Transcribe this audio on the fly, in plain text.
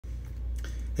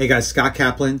Hey guys, Scott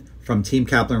Kaplan from Team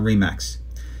Kaplan Remax.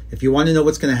 If you want to know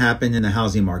what's going to happen in the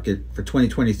housing market for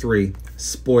 2023,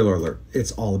 spoiler alert,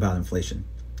 it's all about inflation.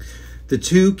 The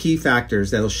two key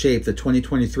factors that will shape the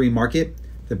 2023 market,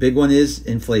 the big one is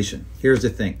inflation. Here's the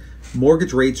thing.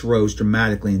 Mortgage rates rose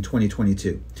dramatically in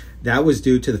 2022. That was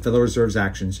due to the Federal Reserve's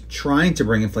actions trying to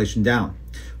bring inflation down.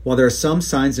 While there are some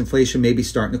signs inflation may be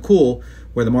starting to cool,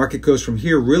 where the market goes from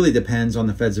here really depends on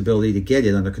the Fed's ability to get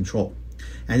it under control.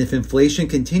 And if inflation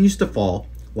continues to fall,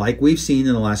 like we've seen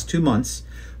in the last 2 months,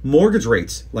 mortgage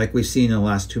rates, like we've seen in the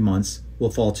last 2 months,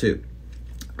 will fall too.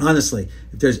 Honestly,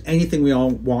 if there's anything we all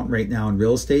want right now in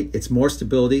real estate, it's more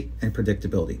stability and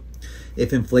predictability.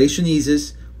 If inflation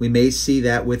eases, we may see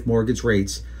that with mortgage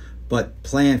rates, but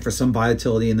plan for some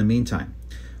volatility in the meantime.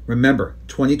 Remember,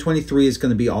 2023 is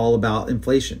going to be all about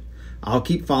inflation. I'll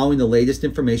keep following the latest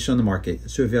information on the market,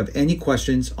 so if you have any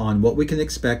questions on what we can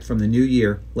expect from the new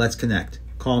year, let's connect.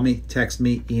 Call me, text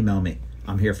me, email me.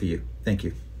 I'm here for you. Thank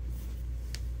you.